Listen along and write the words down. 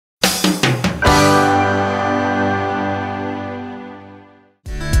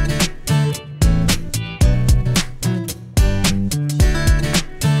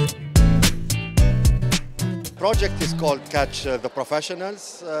project is called Catch the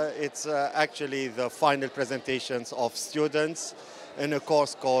Professionals. It's actually the final presentations of students in a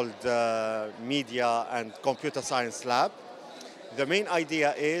course called Media and Computer Science Lab. The main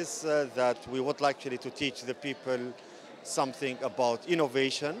idea is that we would like actually to teach the people something about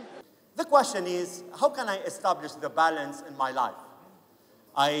innovation. The question is, how can I establish the balance in my life?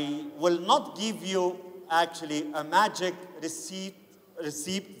 I will not give you actually a magic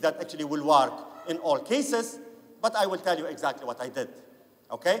receipt that actually will work in all cases, but I will tell you exactly what I did,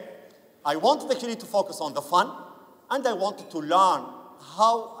 okay? I wanted actually to focus on the fun, and I wanted to learn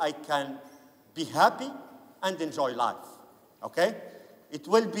how I can be happy and enjoy life, okay? It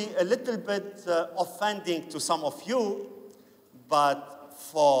will be a little bit offending to some of you, but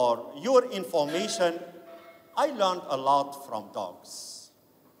for your information, I learned a lot from dogs.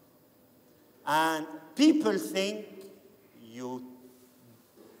 And people think you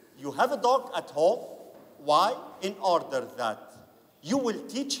have a dog at home. Why? In order that you will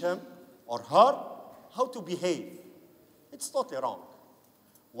teach him or her how to behave. It's totally wrong.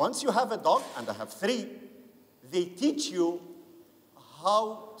 Once you have a dog, and I have 3, they teach you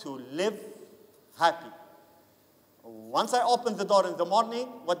how to live happy. Once I open the door in the morning,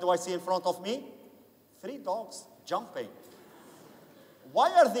 what do I see in front of me? 3 dogs jumping.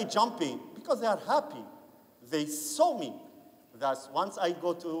 Why are they jumping? Because they are happy. They saw me. Thus, once I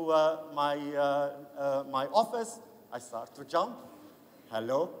go to my office, I start to jump.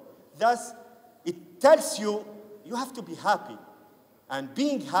 Hello. Thus, it tells you you have to be happy. And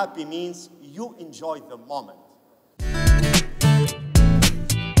being happy means you enjoy the moment.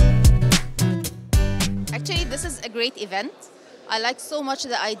 Actually, this is a great event. I like so much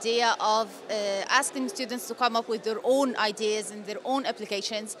the idea of asking students to come up with their own ideas and their own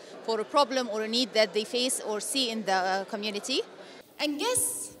applications for a problem or a need that they face or see in the community. And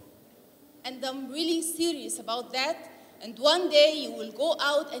guess, and I'm really serious about that, and one day you will go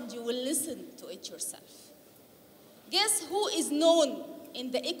out and you will listen to it yourself. Guess who is known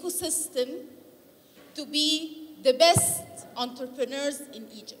in the ecosystem to be the best entrepreneurs in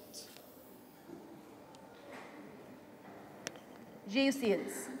Egypt?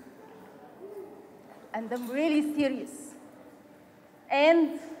 geocities. And I'm really serious.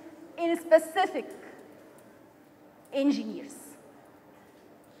 And in specific, engineers.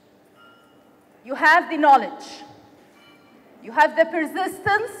 You have the knowledge. You have the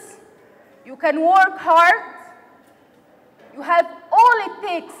persistence. You can work hard. You have all it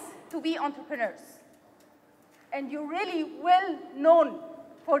takes to be entrepreneurs. And you're really well known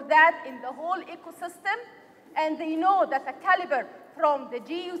for that in the whole ecosystem. And they know that the caliber from the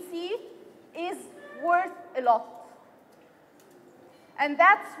GUC is worth a lot. And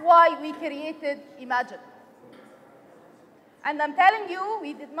that's why we created Imagine. And I'm telling you,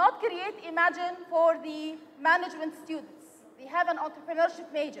 we did not create Imagine for the management students. They have an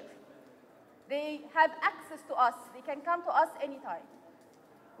entrepreneurship major. They have access to us. They can come to us anytime.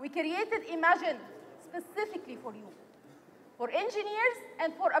 We created Imagine specifically for you, for engineers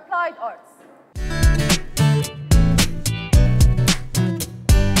and for applied arts.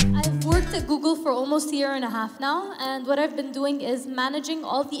 I've worked at Google for almost a year and a half now, and what I've been doing is managing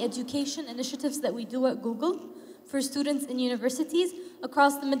all the education initiatives that we do at Google for students in universities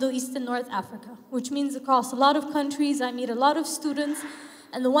across the Middle East and North Africa, which means across a lot of countries. I meet a lot of students,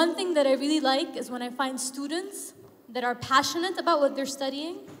 and the one thing that I really like is when I find students that are passionate about what they're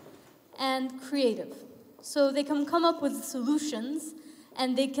studying and creative. So they can come up with solutions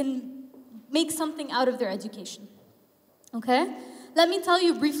and they can make something out of their education. Okay? Let me tell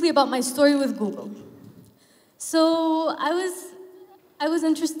you briefly about my story with Google. So I was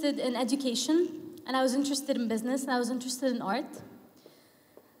interested in education, and I was interested in business, and I was interested in art.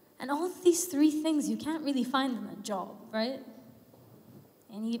 And all of these 3 things, you can't really find in a job, right?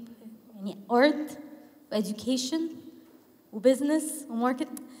 Any art, education, business, market.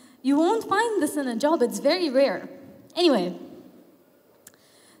 You won't find this in a job. It's very rare. Anyway,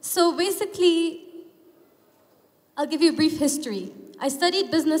 so basically, I'll give you a brief history. I studied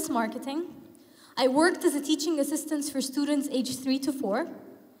business marketing. I worked as a teaching assistant for students aged 3 to 4,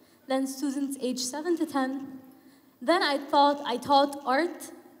 then students aged 7 to 10. Then I taught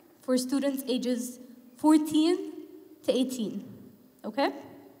art for students ages 14 to 18, okay?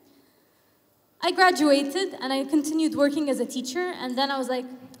 I graduated and I continued working as a teacher, and then I was like,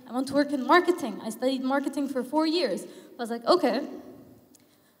 I want to work in marketing. I studied marketing for 4 years. I was like, okay.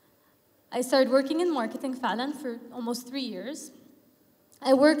 I started working in marketing falan for almost 3 years.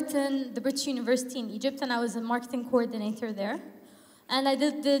 I worked in the British University in Egypt, and I was a marketing coordinator there. And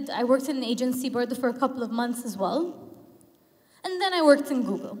I worked in an agency board for a couple of months as well. And then I worked in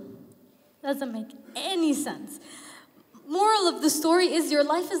Google. Doesn't make any sense. Moral of the story is your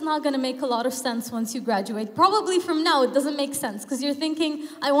life is not going to make a lot of sense once you graduate. Probably from now it doesn't make sense because you're thinking,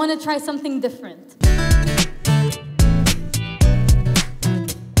 I want to try something different.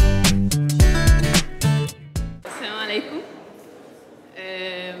 السلام عليكم.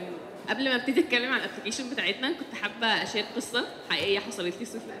 قبل ما ابتدي اتكلم عن الابلكيشن بتاعتنا كنت حابه اشير قصه حقيقيه حصلت لي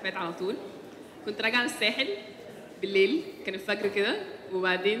الصيف اللي فات على طول. كنت راجعه من الساحل بالليل، كان الفجر كده،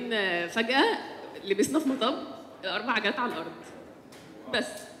 وبعدين فجاه لبسنا في مطب الاربع عجلات على الارض. بس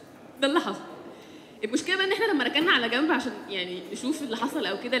ده اللي حصل. المشكله بقى ان احنا لما ركننا على جنب عشان يعني نشوف اللي حصل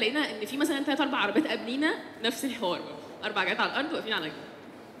او كده، لقينا ان في مثلا 3 4 عربيات قبلينا نفس الحوار بقى، 4 عجلات على الارض واقفين على جنب.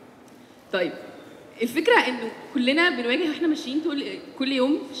 طيب الفكره انه كلنا بنواجه واحنا ماشيين كل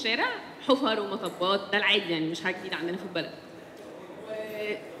يوم في الشارع حفر ومطبات، ده العادي يعني، مش حاجه جديده عندنا في البلد.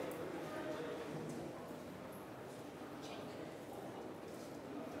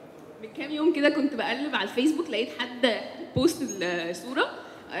 من كام يوم كده كنت بقلب على الفيسبوك، لقيت حد بوست الصوره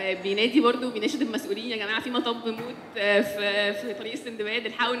بينادي برضه، بيناشد المسؤولين يا جماعه في مطب موت في طريق السندباد،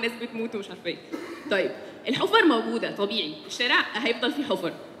 الحقوا الناس بتموت ومش عارفه ايه. طيب الحفر موجوده طبيعي، الشارع هيفضل فيه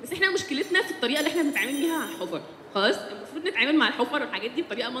حفر، بس احنا مشكلتنا في الطريقه اللي احنا بنتعامل بيها مع الحفر. خلاص المفروض نتعامل مع الحفر والحاجات دي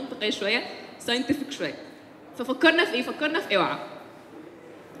بطريقه منطقيه شويه، ساينتفك شويه. ففكرنا في ايه؟ فكرنا في اوعى.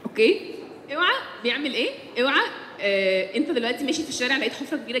 اوكي؟ اوعى بيعمل ايه؟ اوعى انت دلوقتي ماشي في الشارع لقيت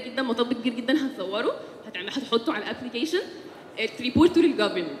حفره كبيره جدا، مطب كبير جدا، هتصوره، هتحطه على الابلكيشن، تريبورته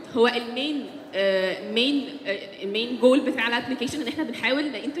للجفرمنت. هو المين جول بتاع الابلكيشن ان احنا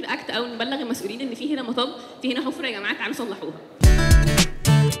بنحاول نانتراكت او نبلغ المسؤولين ان في هنا مطب، في هنا حفره يا جماعه تعالوا صلحوها.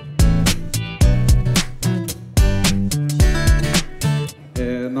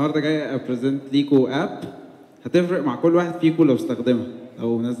 النهارده جاي ابريزنت ليكو اب هتفرق مع كل واحد فيكم لو استخدمها،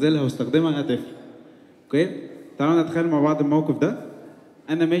 لو نزلها واستخدمها هتفرق. اوكي؟ تعالوا نتخيل مع بعض الموقف ده.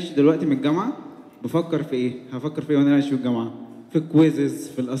 انا ماشي دلوقتي من الجامعه، بفكر في ايه؟ هفكر في ايه وانا ماشي في الجامعه؟ في الكويزز،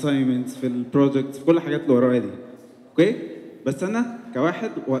 في الاساينمنتس، في البروجكتس، في كل الحاجات اللي ورايا دي. اوكي؟ بس انا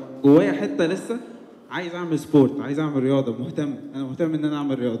كواحد جوايا حته لسه عايز اعمل سبورت، عايز اعمل رياضه، انا مهتم ان انا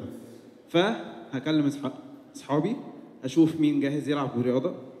اعمل رياضه. فهكلم اصحابي، اشوف مين جاهز يلعب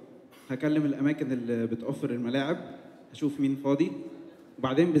برياضه، هكلم الاماكن اللي بتوفر الملاعب، اشوف مين فاضي.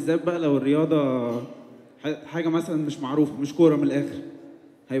 وبعدين بالذات بقى لو الرياضه حاجه مثلا مش معروفه، مش كوره من الاخر،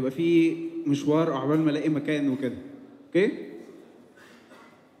 هيبقى في مشوار عقبال ما الاقي مكان وكده. اوكي؟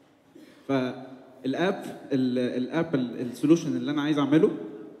 فالاب السولوشن اللي انا عايز اعمله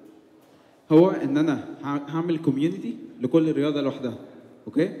هو ان انا هعمل كوميونتي لكل رياضه لوحدها.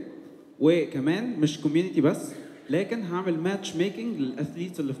 اوكي؟ وكمان مش كوميونتي بس، لكن هعمل ماتش ميكنج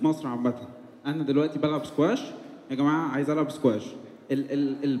للاثليتس اللي في مصر عامه. انا دلوقتي بلعب سكواش، يا جماعه عايز العب سكواش.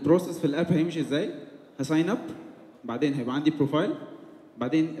 البروسيس في الاب هيمشي ازاي؟ هساين اب، بعدين هيبقى عندي بروفايل،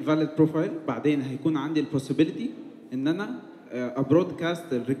 بعدين فاليد بروفايل، بعدين هيكون عندي البوسيبيليتي ان انا ابرودكاست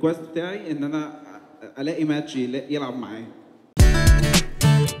الريكوست بتاعي ان انا الاقي ماتش يلعب معايا.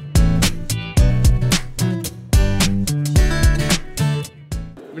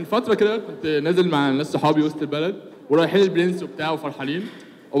 من فتره كده كنت نازل مع ناس صحابي وسط البلد ورايحين البرنس وبتاع وفرحانين،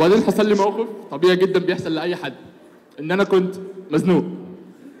 وبعدين حصل لي موقف طبيعي جدا بيحصل لاي حد، ان انا كنت مزنوق.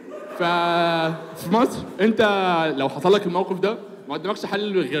 ففي مصر انت لو حصل لك الموقف ده ما قدامكش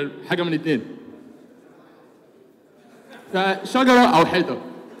حل غير حاجه من اتنين، فشجره او حيطه.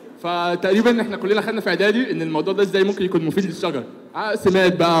 فتقريبا احنا كلنا خدنا في اعدادي ان الموضوع ده ازاي ممكن يكون مفيد للشجر،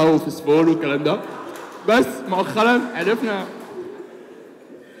 سماد بقى وفسفور والكلام ده. بس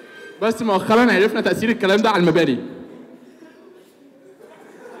مؤخرا عرفنا تاثير الكلام ده على المباني.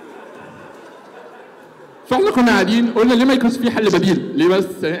 فاحنا كنا قاعدين قلنا ليه ما يكونش في حل بديل؟ ليه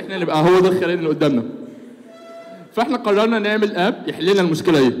بس احنا نبقى هو ده الخيال اللي قدامنا؟ فاحنا قررنا نعمل اب يحل لنا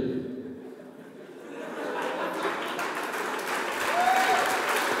المشكله دي.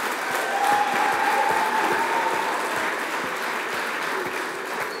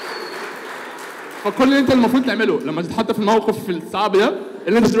 فكل اللي انت المفروض تعمله لما تتحط في الموقف الصعب ده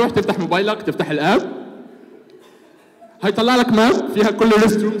ان انت تروح تفتح موبايلك، تفتح الاب، هيطلع لك ماب فيها كل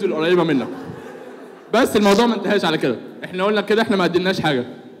الريست رومز القريبه منك. بس الموضوع ما انتهاش على كده، احنا قلنا كده احنا ما قدمناش حاجه.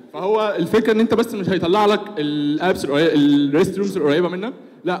 فهو الفكره ان انت بس مش هيطلع لك الابس الريست رومز القريبه منك،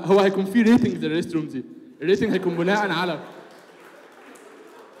 لا هو هيكون في ريتنجز للريست رومز دي. الريتنج هيكون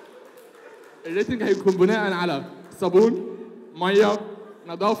بناء على صابون، ميه،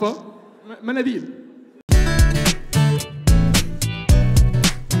 نظافه، مناديل.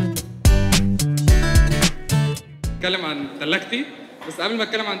 اتكلم عن تلاجتي، بس قبل ما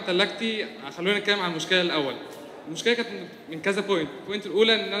اتكلم عن تلاجتي خلونا نتكلم عن المشكله الاول. المشكله كانت من كذا بوينت. البوينت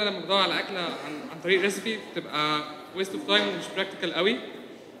الاولى ان انا لما بدور على اكله عن طريق ريسيبي بتبقى ويست اوف تايم ومش براكتيكال قوي.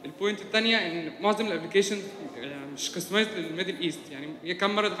 البوينت الثانيه ان معظم الابلكيشن مش كاستمايز للميدل ايست، يعني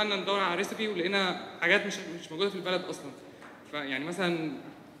كم مره دخلنا ندور على ريسبي ولقينا حاجات مش موجوده في البلد اصلا. فيعني مثلا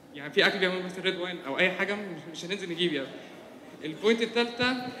يعني في اكل بيعمل مثلا ريد واين او اي حاجه مش هننزل نجيب يعني. البوينت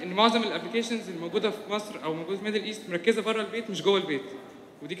الثالثه ان معظم الابلكيشنز الموجوده في مصر او موجوده في ميدل ايست مركزه بره البيت مش جوه البيت،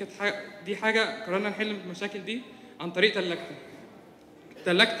 ودي كانت حاجه قررنا نحل المشاكل دي عن طريق تلاجتي.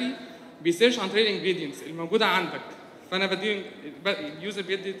 تلاجتي بيسيرش عن طريق الانجريدينتس الموجوده عندك، فانا بدي اليوزر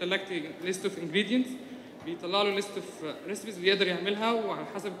بيدي تلاجتي ليست اوف انجريدينتس، بيطلع له ليست اوف ريسبيز اللي يقدر يعملها وعلى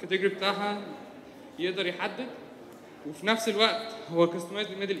حسب الكاتيجوري بتاعها يقدر يحدد، وفي نفس الوقت هو كاستمايز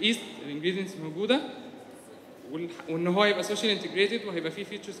للميدل ايست، الانجريدينتس موجوده، وان هو يبقى سوشيال انتجريتد وهيبقى فيه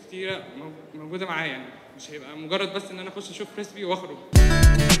فيتشرز كتيره موجوده معاه، يعني مش هيبقى مجرد بس ان انا اخش اشوف ريسبي واخرج.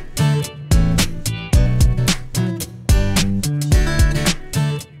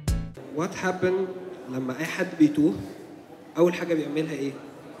 What happened لما اي حد بيتوه؟ اول حاجه بيعملها ايه؟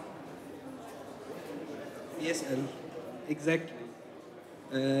 بيسال. exactly.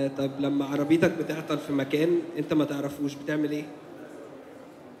 طب لما عربيتك بتعطل في مكان انت ما تعرفوش بتعمل ايه؟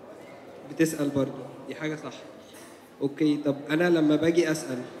 بتسال برضه، دي حاجه صح. اوكي، طب انا لما باجي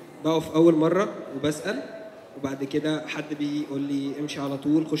اسال بقف اول مره وبسال، وبعد كده حد بيقول لي امشي على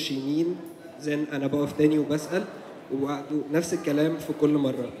طول خش يمين، زين انا بقف تاني وبسال، وبعده نفس الكلام في كل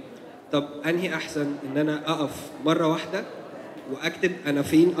مره. طب انهي احسن، ان انا اقف مره واحده واكتب انا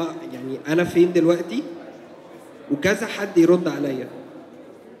فين، يعني انا فين دلوقتي، وكذا حد يرد عليا؟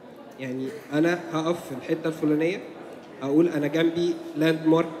 يعني انا هقف في الحته الفلانيه اقول انا جنبي لاند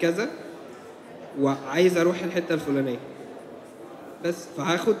مارك كذا وعايز اروح الحته الفلانيه بس،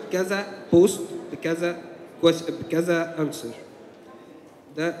 فهاخد كذا بوست بكذا انسر.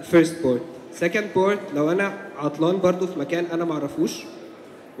 ده first part. second part، لو انا عطلان برضو في مكان انا معرفوش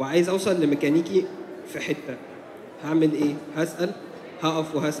وعايز اوصل لميكانيكي في حته، هعمل ايه؟ هسال،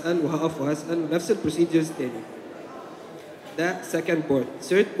 هقف وهسال وهقف وهسال، ونفس البروسيجرز تاني. ده second part.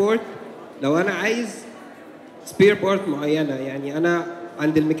 third part، لو انا عايز spare part معينه، يعني انا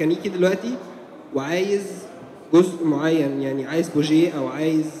عند الميكانيكي دلوقتي وعايز جزء معين، يعني عايز بوجيه او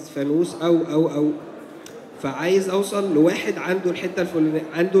عايز فانوس او فعايز اوصل لواحد عنده الحته الفلانيه،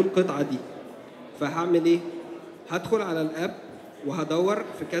 عنده القطعه دي، فهعمل ايه؟ هدخل على الاب وهدور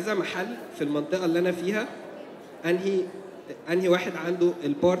في كذا محل في المنطقه اللي انا فيها انهي واحد عنده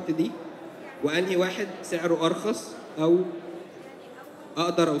البارت دي، وانهي واحد سعره ارخص او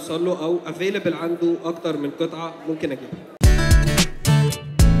اقدر اوصل له، او افيلبل عنده اكتر من قطعه ممكن اجيبها.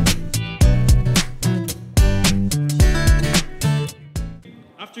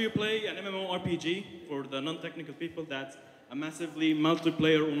 After you play an MMORPG, for the non-technical people, that's a massively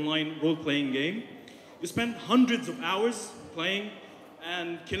multiplayer online role-playing game. You spend hundreds of hours playing and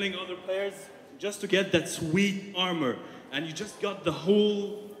killing other players just to get that sweet armor. And you just got the whole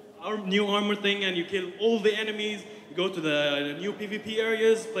new armor thing, and you kill all the enemies. You go to the new PvP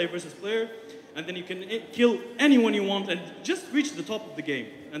areas, player versus player, and then you can kill anyone you want and just reach the top of the game.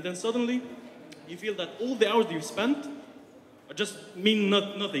 And then suddenly, you feel that all the hours you've spent just mean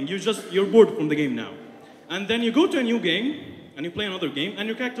nothing. You're bored from the game now. And then you go to a new game and you play another game and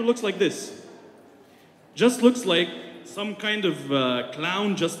your character looks like this. Just looks like some kind of clown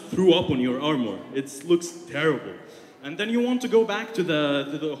just threw up on your armor. It looks terrible. And then you want to go back to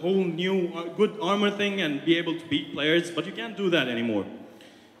the whole new good armor thing and be able to beat players, but you can't do that anymore.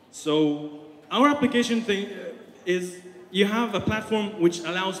 So our application thing is you have a platform which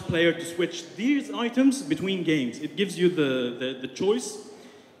allows player to switch these items between games. It gives you the choice.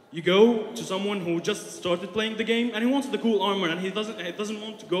 You go to someone who just started playing the game and he wants the cool armor and he doesn't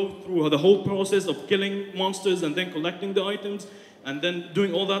want to go through the whole process of killing monsters and then collecting the items and then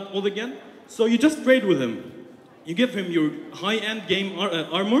doing all that all again. So you just trade with him. You give him your high-end game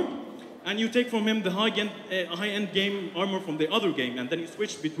armor and you take from him the high-end game armor from the other game, and then you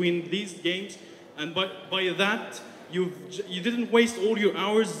switch between these games, and by that you didn't waste all your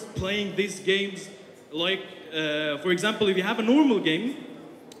hours playing these games. Like for example, if you have a normal game,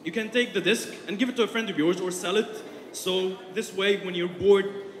 you can take the disc and give it to a friend of yours or sell it. So this way, when you're bored,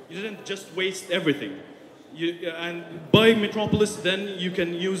 you didn't just waste everything. And by Metropolis, then you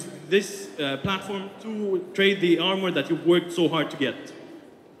can use this platform to trade the armor that you've worked so hard to get.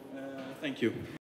 Thank you.